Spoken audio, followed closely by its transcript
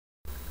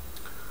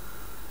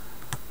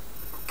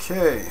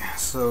Okay,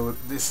 so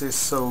this is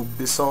so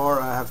bizarre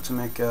I have to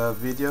make a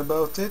video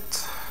about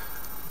it.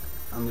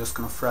 I'm just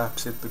gonna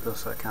fraps it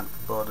because I can't be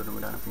bothered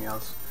with anything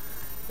else.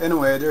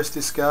 Anyway, there's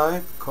this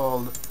guy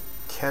called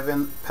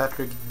Kevin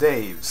Patrick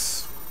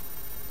Dawes,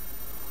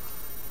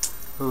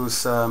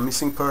 who's a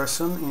missing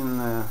person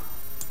in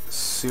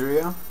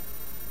Syria.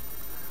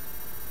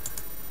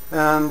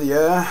 And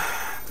yeah,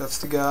 that's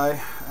the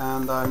guy,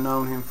 and I've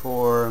known him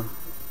for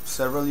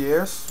several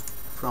years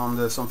from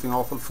the Something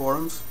Awful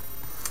forums.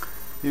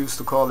 He used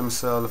to call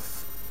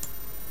himself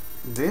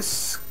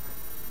this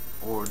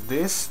or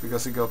this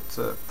because he got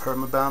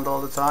permabanned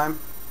all the time,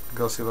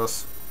 because he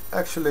was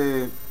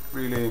actually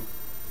really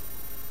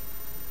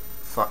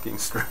fucking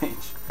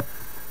strange.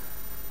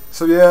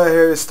 So yeah,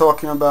 here he's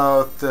talking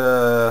about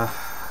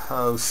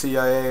how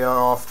CIA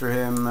are after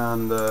him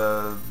and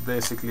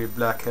basically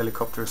black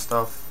helicopter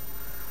stuff.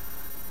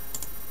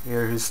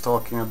 Here he's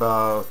talking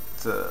about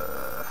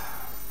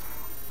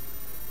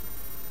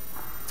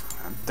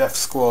death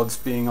squads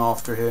being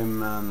after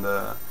him and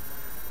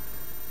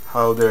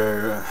how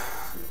they're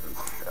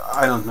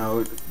I don't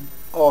know,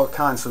 all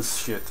kinds of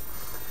shit.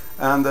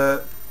 And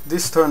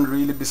this turned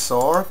really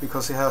bizarre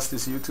because he has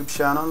this YouTube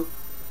channel,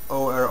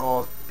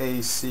 Orac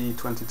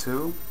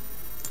 22,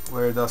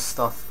 where he does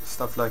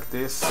stuff like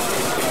this,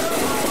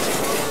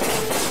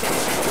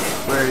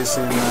 where he's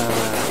in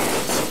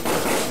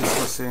this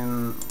was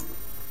in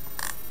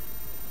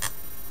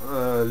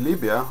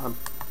Libya,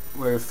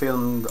 where he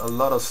filmed a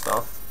lot of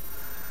stuff.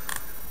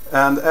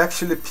 And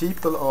actually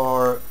people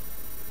are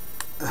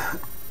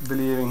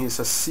believing he's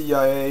a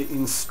CIA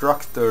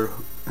instructor.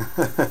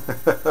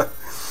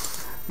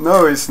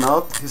 No, he's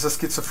not. He's a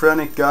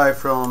schizophrenic guy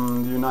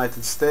from the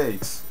United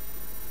States.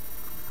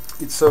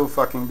 It's so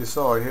fucking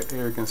bizarre.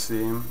 Here you can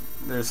see him.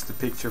 There's the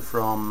picture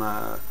from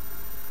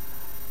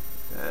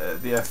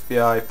the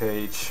FBI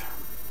page.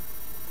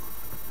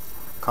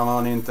 Come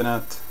on,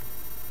 internet.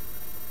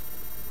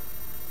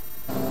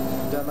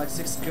 They're like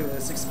 6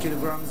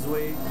 kilograms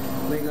weight.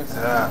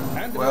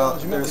 Yeah, well,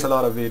 there's a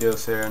lot of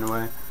videos here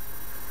anyway.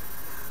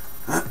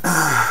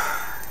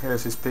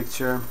 Here's his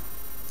picture,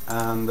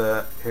 and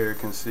here you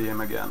can see him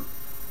again.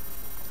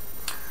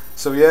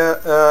 So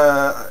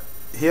yeah,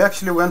 he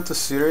actually went to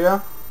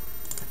Syria,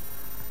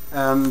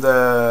 and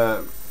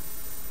no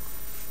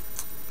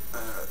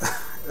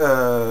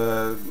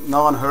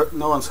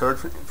one's heard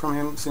from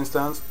him since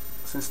then.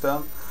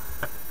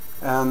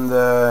 And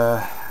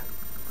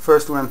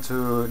first went to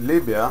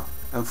Libya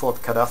and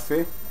fought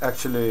Gaddafi.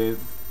 Actually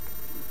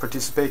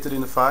participated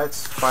in the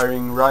fights,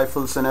 firing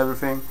rifles and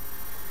everything.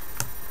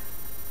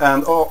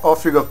 And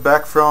after he got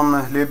back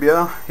from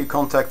Libya, he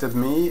contacted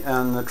me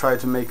and tried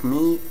to make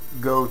me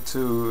go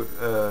to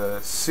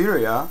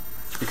Syria,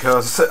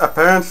 because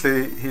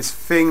apparently his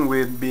thing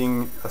with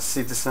being a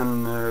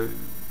citizen,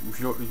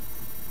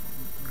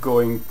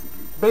 going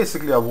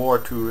basically a war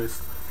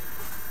tourist,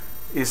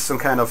 is some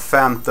kind of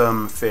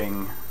phantom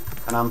thing.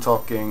 And I'm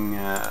talking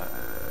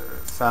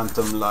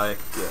phantom like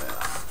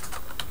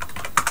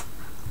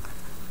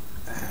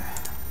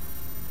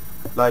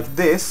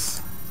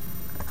this.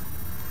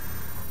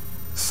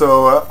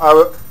 So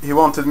he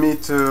wanted me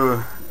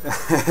to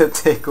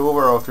take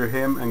over after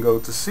him and go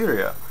to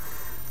Syria.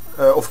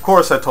 Of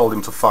course I told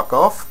him to fuck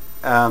off,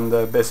 and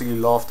basically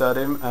laughed at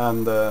him,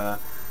 and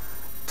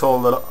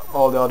told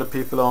all the other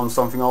people on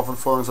Something Awful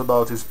forums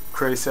about his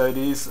crazy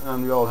ideas,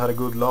 and we all had a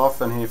good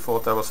laugh, and he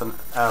thought I was an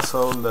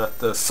asshole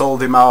that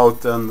sold him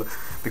out, and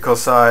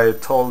because I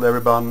told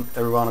everyone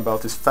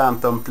about his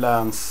phantom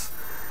plans,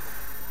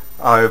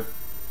 I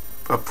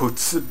put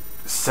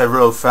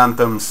several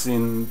phantoms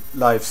in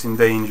lives in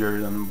danger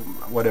and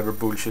whatever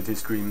bullshit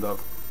he's dreamed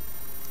of.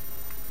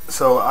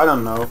 So I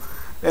don't know.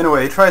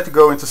 Anyway, he tried to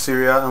go into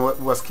Syria and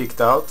was kicked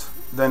out.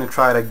 Then he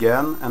tried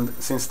again, and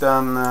since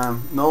then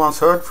no one's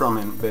heard from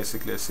him,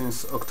 basically,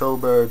 since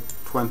October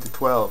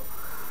 2012.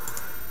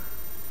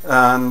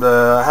 And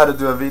I had to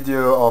do a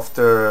video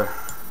after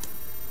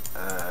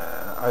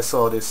I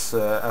saw this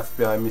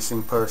FBI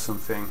missing person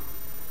thing.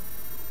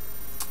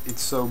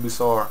 It's so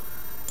bizarre.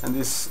 And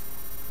this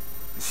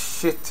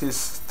shit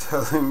he's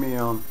telling me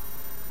on,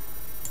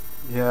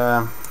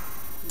 yeah,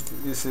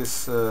 this is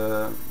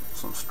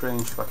some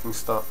strange fucking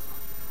stuff.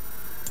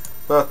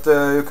 But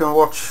you can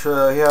watch,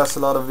 he has a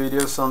lot of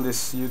videos on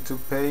this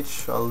YouTube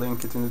page, I'll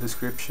link it in the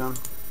description,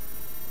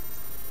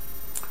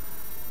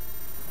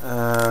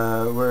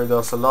 where he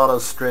does a lot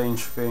of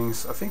strange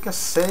things. I think I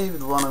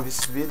saved one of his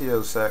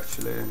videos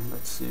actually.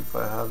 Let's see if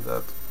I have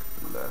that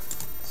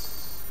left.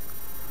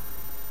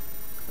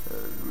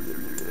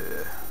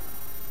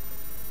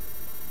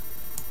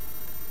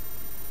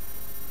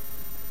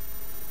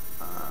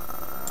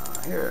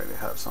 Here we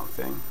have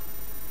something.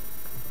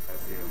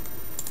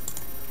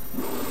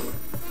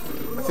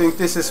 I think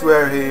this is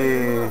where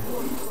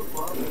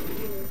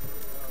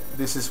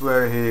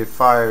he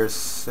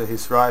fires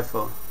his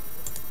rifle.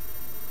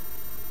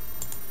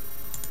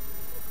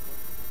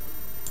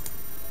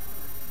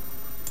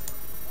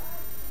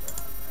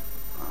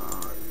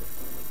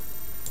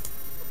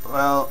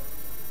 Well,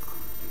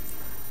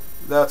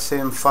 that's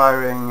him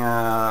firing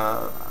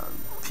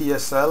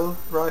PSL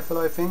rifle,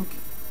 I think,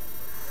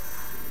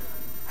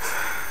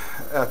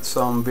 at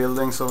some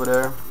buildings over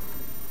there.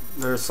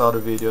 There's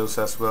other videos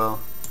as well.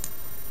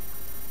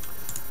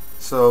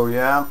 So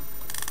yeah,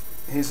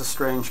 he's a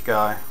strange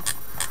guy.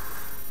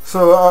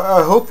 So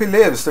I hope he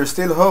lives. There's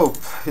still hope.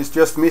 He's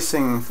just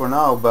missing for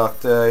now,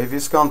 but if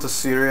he's gone to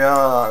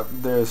Syria,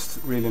 there's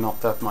really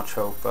not that much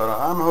hope. But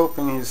I'm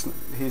hoping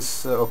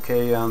he's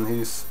okay, and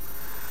he's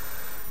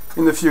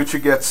in the future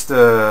gets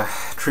the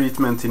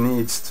treatment he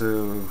needs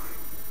to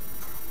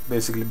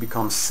basically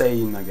become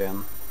sane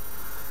again.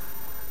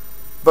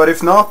 But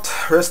if not,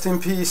 rest in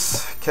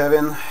peace,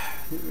 Kevin.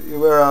 You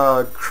were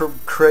a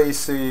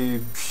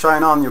crazy,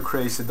 shine on, you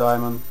crazy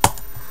diamond.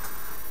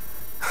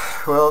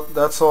 Well,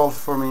 that's all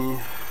for me.